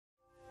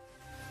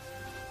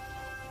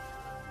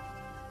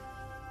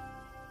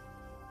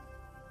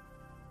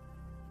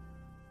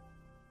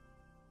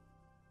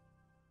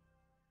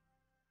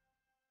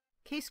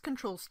Case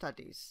control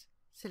studies,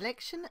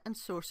 selection and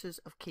sources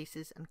of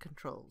cases and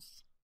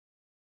controls.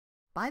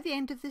 By the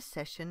end of this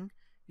session,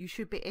 you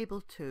should be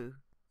able to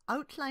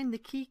outline the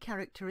key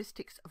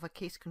characteristics of a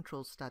case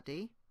control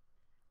study,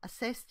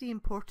 assess the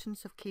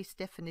importance of case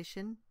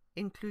definition,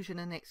 inclusion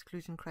and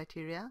exclusion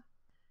criteria,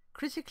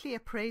 critically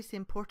appraise the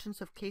importance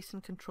of case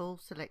and control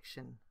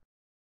selection.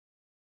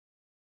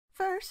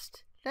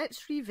 First,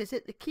 let's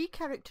revisit the key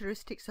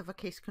characteristics of a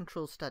case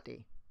control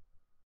study.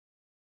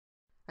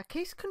 A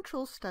case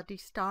control study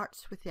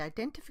starts with the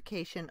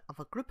identification of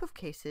a group of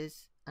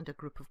cases and a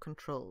group of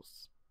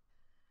controls.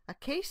 A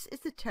case is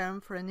the term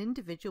for an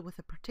individual with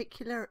a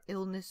particular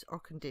illness or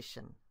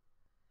condition.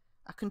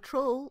 A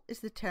control is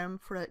the term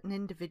for an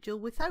individual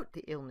without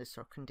the illness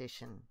or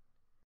condition.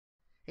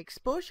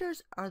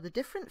 Exposures are the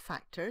different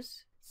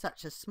factors,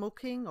 such as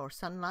smoking or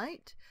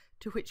sunlight,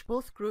 to which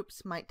both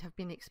groups might have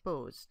been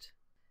exposed.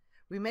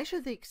 We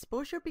measure the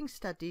exposure being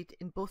studied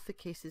in both the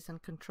cases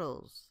and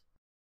controls.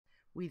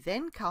 We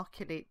then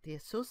calculate the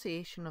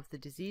association of the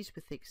disease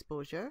with the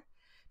exposure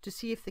to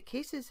see if the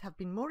cases have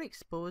been more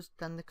exposed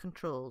than the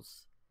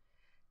controls.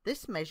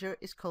 This measure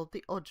is called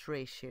the odds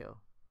ratio.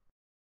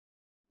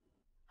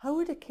 How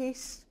would a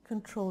case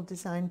control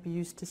design be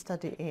used to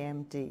study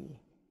AMD?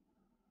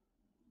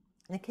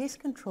 In a case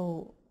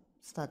control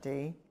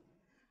study,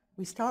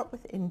 we start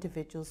with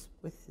individuals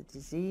with the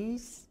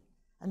disease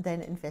and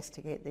then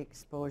investigate the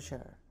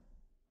exposure.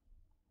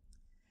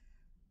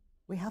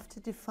 We have to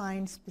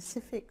define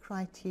specific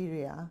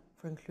criteria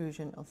for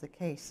inclusion of the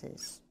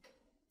cases.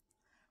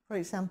 For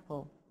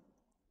example,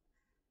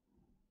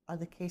 are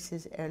the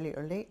cases early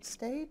or late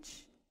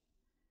stage?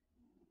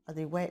 Are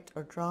they wet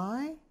or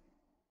dry?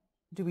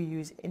 Do we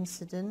use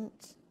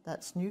incident,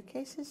 that's new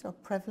cases, or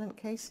prevalent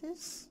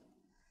cases?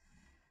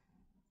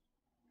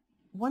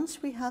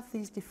 Once we have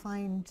these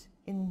defined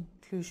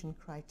inclusion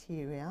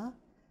criteria,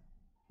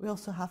 we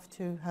also have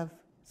to have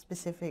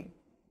specific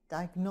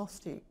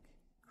diagnostic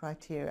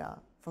criteria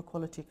for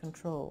quality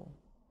control.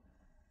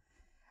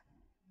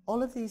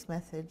 All of these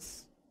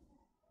methods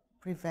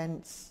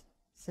prevents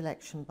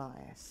selection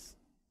bias.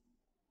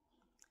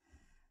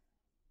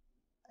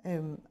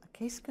 A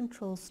case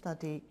control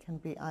study can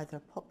be either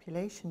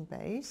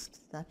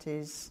population-based, that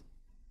is,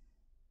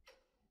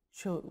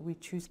 we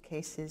choose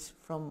cases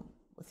from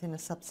within a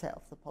subset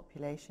of the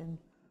population,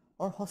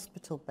 or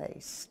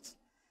hospital-based,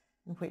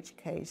 in which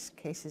case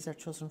cases are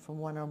chosen from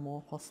one or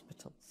more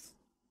hospitals.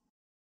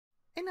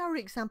 In our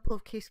example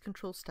of case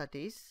control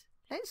studies,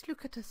 let's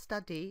look at a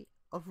study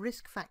of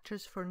risk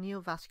factors for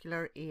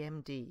neovascular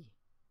AMD.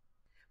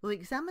 We'll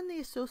examine the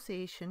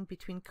association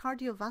between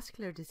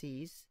cardiovascular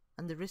disease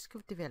and the risk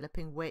of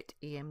developing wet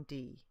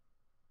AMD.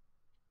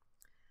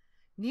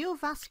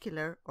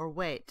 Neovascular or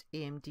wet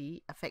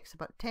AMD affects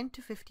about 10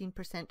 to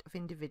 15% of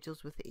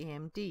individuals with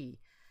AMD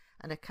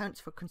and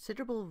accounts for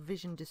considerable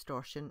vision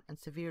distortion and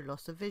severe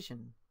loss of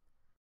vision.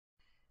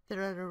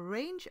 There are a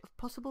range of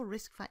possible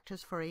risk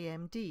factors for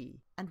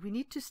AMD, and we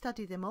need to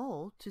study them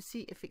all to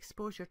see if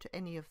exposure to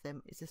any of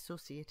them is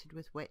associated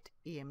with wet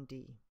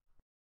AMD.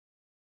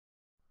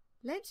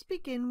 Let's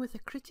begin with a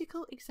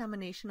critical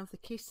examination of the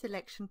case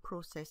selection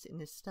process in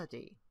this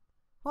study.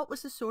 What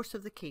was the source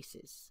of the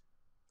cases?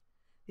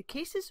 The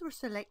cases were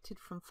selected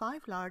from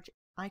 5 large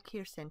eye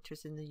care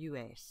centres in the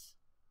US.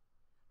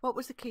 What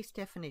was the case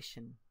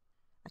definition?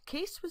 A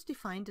case was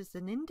defined as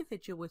an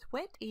individual with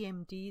wet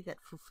AMD that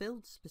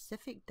fulfilled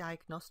specific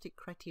diagnostic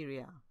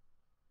criteria.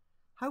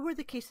 How were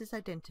the cases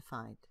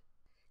identified?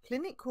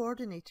 Clinic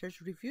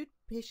coordinators reviewed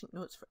patient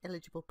notes for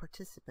eligible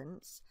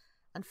participants,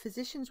 and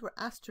physicians were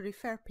asked to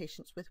refer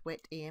patients with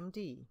wet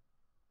AMD.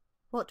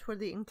 What were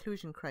the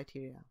inclusion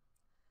criteria?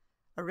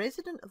 A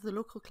resident of the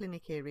local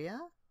clinic area,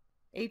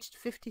 aged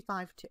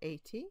 55 to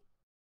 80,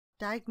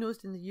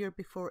 diagnosed in the year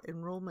before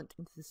enrollment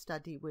into the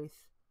study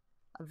with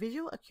a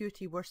visual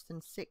acuity worse than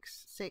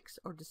 6/6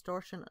 or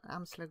distortion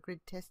on Amsler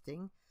grid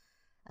testing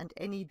and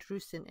any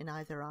drusen in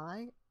either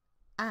eye,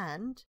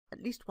 and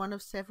at least one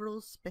of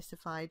several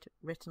specified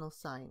retinal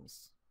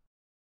signs.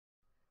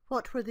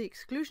 What were the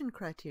exclusion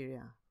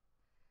criteria?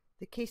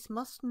 The case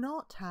must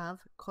not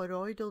have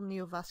choroidal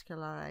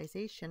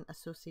neovascularization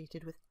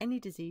associated with any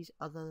disease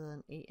other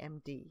than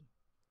AMD.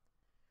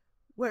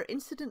 Were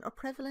incident or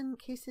prevalent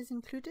cases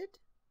included?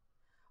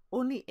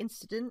 Only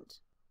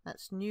incident,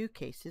 that's new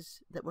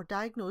cases, that were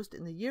diagnosed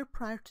in the year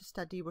prior to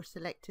study were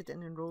selected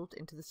and enrolled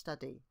into the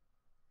study.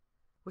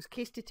 Was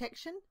case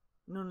detection,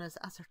 known as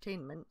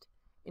ascertainment,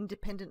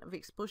 independent of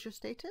exposure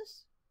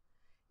status?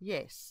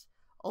 Yes,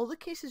 all the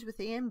cases with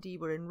AMD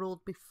were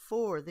enrolled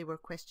before they were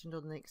questioned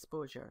on the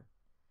exposure.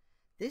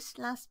 This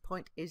last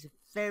point is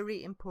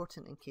very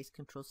important in case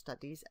control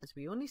studies, as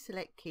we only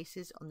select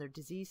cases on their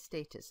disease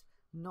status,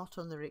 not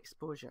on their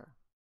exposure.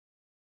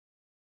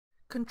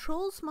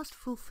 Controls must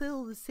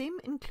fulfill the same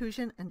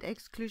inclusion and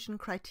exclusion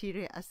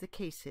criteria as the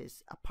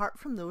cases, apart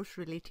from those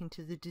relating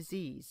to the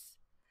disease.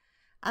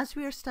 As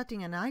we are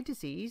studying an eye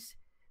disease,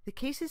 the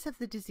cases have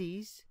the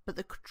disease, but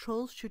the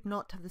controls should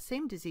not have the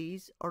same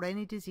disease or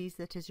any disease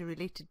that is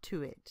related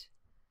to it.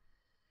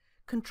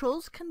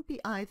 Controls can be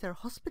either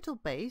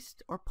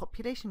hospital-based or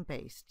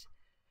population-based.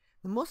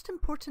 The most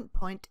important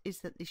point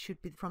is that they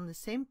should be from the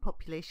same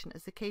population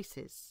as the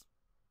cases.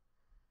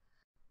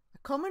 A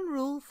common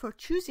rule for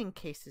choosing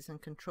cases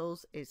and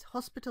controls is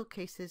hospital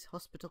cases,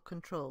 hospital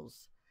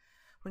controls.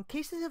 When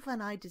cases of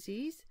an eye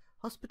disease,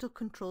 hospital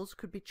controls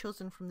could be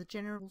chosen from the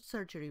general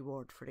surgery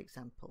ward, for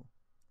example.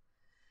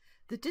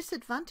 The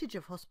disadvantage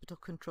of hospital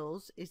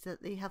controls is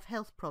that they have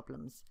health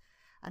problems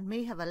and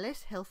may have a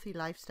less healthy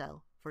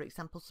lifestyle, for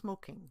example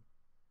smoking.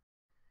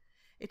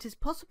 It is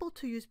possible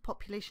to use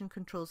population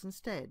controls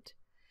instead.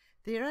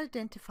 They are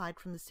identified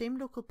from the same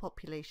local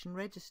population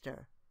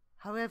register.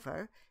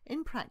 However,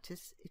 in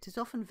practice, it is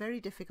often very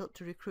difficult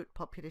to recruit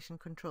population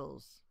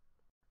controls.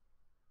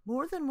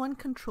 More than one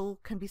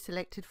control can be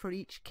selected for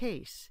each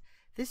case.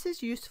 This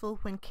is useful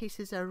when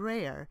cases are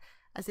rare,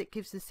 as it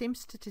gives the same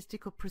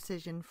statistical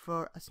precision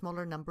for a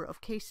smaller number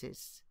of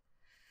cases.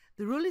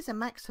 The rule is a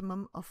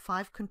maximum of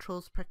 5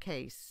 controls per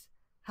case.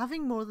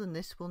 Having more than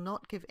this will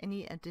not give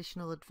any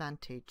additional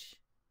advantage.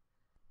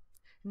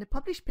 In the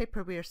published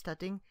paper we are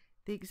studying,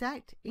 the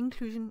exact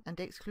inclusion and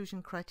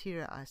exclusion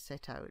criteria are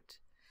set out.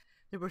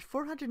 There were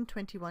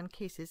 421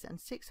 cases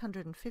and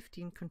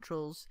 615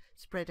 controls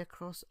spread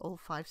across all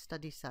 5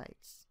 study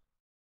sites.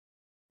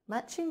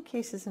 Matching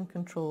cases and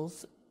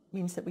controls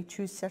means that we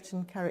choose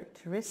certain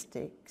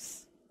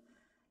characteristics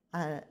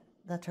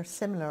that are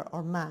similar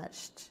or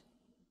matched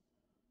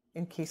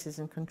in cases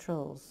and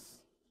controls.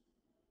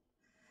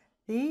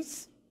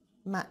 These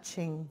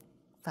matching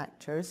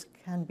factors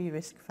can be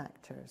risk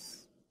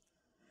factors.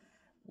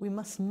 We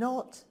must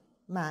not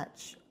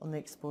match on the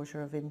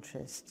exposure of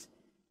interest.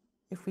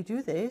 If we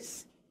do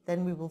this,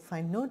 then we will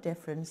find no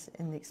difference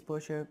in the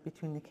exposure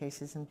between the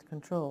cases and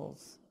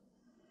controls.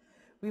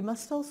 We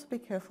must also be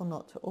careful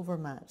not to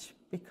overmatch,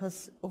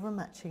 because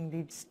overmatching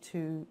leads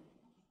to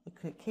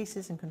the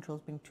cases and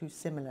controls being too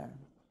similar.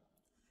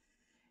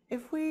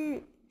 If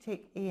we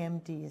take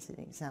AMD as an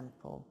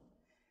example,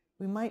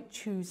 we might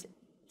choose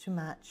to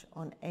match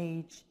on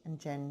age and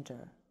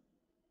gender.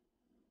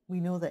 We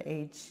know that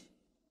age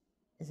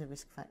is a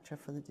risk factor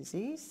for the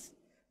disease.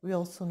 We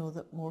also know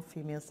that more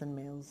females than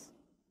males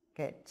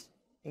get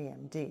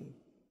AMD.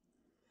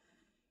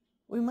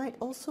 We might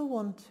also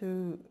want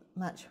to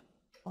match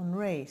on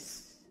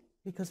race,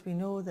 because we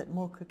know that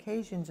more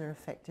Caucasians are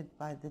affected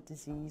by the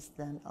disease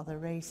than other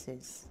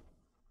races.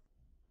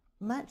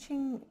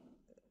 Matching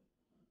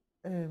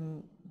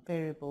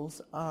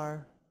variables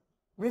are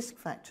risk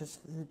factors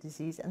for the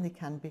disease, and they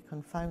can be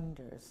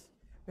confounders.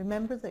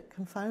 Remember that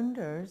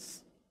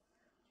confounders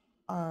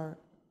are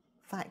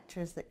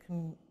factors that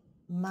can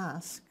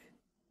mask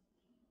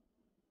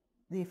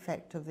the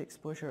effect of the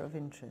exposure of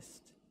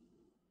interest.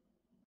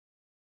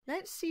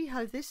 Let's see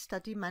how this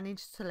study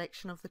managed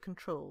selection of the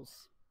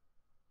controls.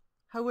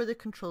 How were the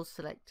controls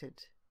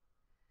selected?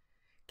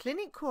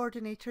 Clinic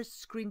coordinators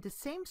screened the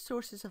same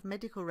sources of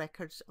medical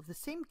records of the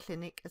same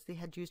clinic as they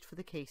had used for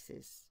the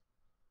cases.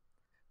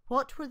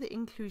 What were the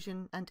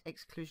inclusion and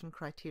exclusion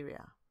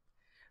criteria?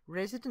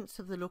 Residents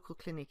of the local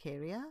clinic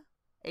area,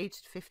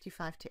 aged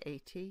 55 to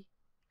 80,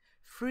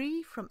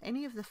 free from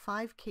any of the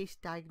 5 case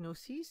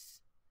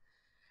diagnoses,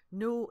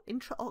 no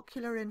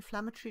intraocular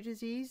inflammatory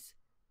disease,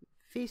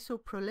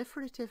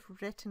 vasoproliferative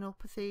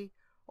retinopathy,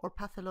 or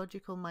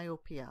pathological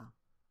myopia.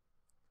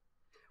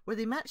 Were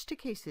they matched to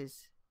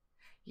cases?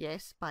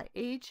 Yes, by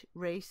age,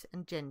 race,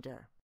 and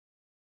gender.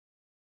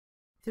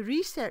 The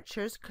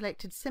researchers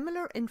collected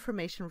similar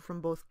information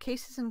from both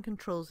cases and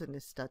controls in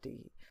this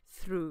study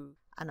through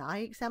an eye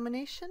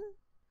examination,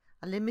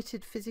 a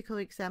limited physical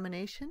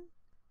examination,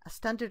 a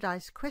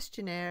standardised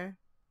questionnaire,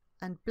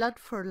 and blood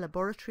for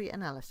laboratory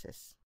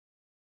analysis.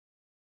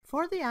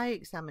 For the eye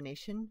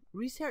examination,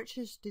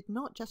 researchers did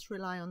not just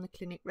rely on the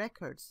clinic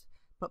records,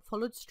 but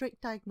followed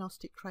strict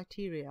diagnostic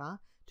criteria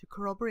to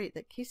corroborate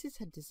that cases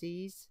had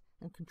disease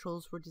and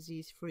controls were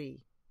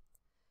disease-free.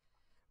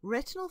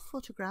 Retinal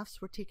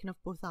photographs were taken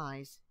of both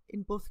eyes,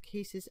 in both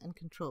cases and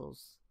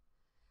controls,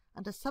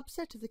 and a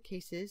subset of the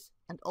cases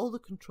and all the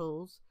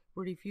controls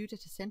were reviewed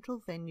at a central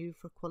venue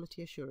for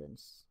quality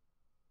assurance.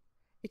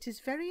 It is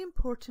very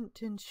important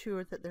to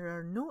ensure that there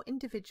are no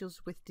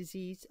individuals with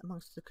disease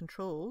amongst the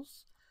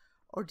controls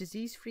or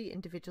disease-free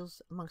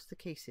individuals amongst the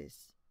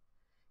cases.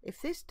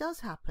 If this does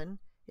happen,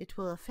 it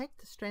will affect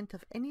the strength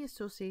of any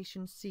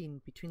association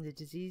seen between the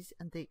disease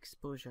and the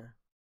exposure.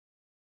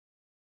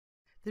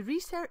 The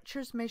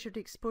researchers measured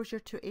exposure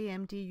to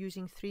AMD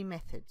using 3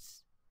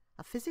 methods: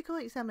 a physical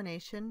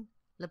examination,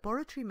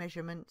 laboratory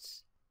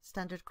measurements,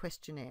 standard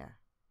questionnaire.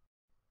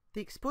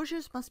 The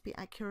exposures must be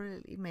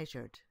accurately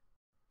measured.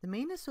 The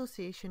main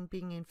association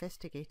being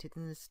investigated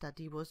in the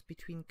study was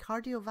between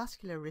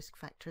cardiovascular risk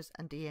factors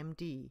and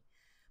AMD,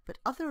 but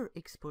other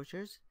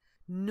exposures,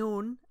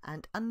 known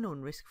and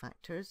unknown risk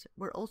factors,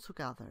 were also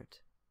gathered.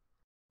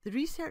 The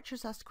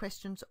researchers asked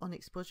questions on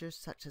exposures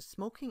such as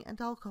smoking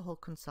and alcohol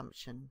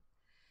consumption.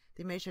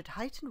 They measured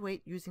height and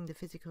weight using the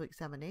physical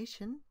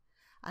examination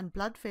and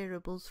blood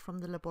variables from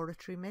the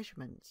laboratory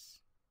measurements.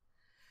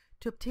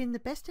 To obtain the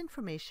best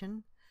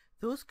information,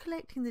 Those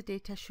collecting the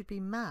data should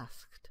be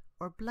masked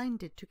or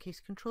blinded to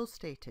case control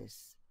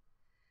status.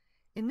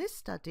 In this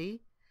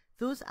study,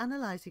 those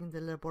analysing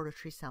the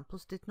laboratory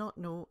samples did not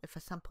know if a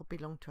sample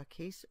belonged to a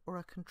case or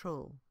a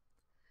control.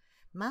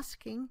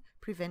 Masking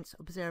prevents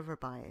observer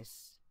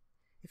bias.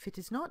 If it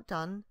is not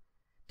done,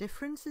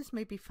 differences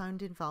may be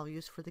found in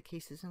values for the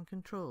cases and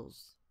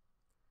controls.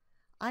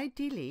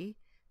 Ideally,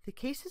 the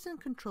cases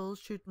and controls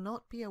should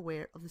not be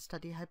aware of the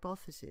study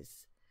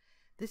hypothesis.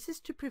 This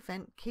is to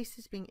prevent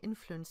cases being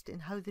influenced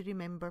in how they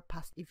remember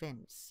past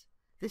events.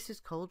 This is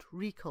called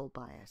recall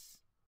bias.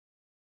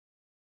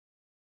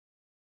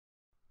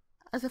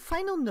 As a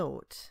final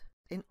note,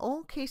 in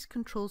all case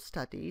control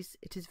studies,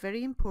 it is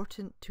very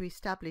important to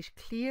establish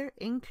clear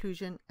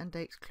inclusion and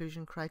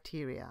exclusion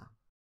criteria.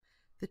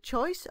 The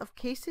choice of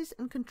cases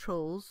and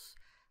controls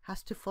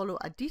has to follow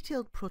a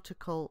detailed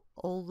protocol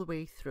all the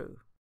way through.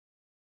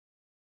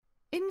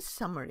 In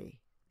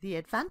summary, the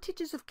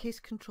advantages of case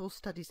control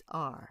studies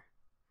are: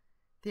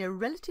 they are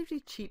relatively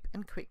cheap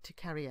and quick to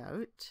carry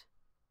out,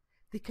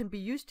 they can be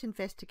used to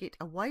investigate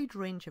a wide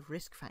range of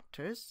risk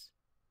factors,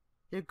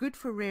 they're good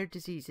for rare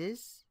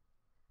diseases,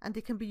 and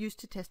they can be used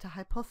to test a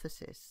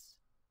hypothesis.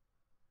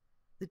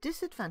 The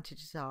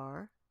disadvantages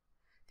are: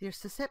 they are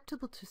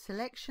susceptible to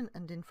selection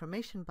and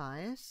information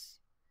bias.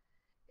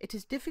 It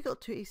is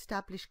difficult to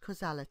establish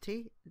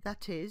causality,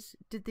 that is,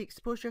 did the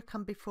exposure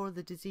come before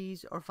the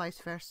disease or vice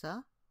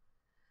versa?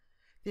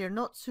 They are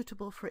not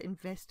suitable for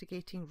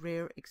investigating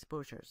rare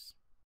exposures.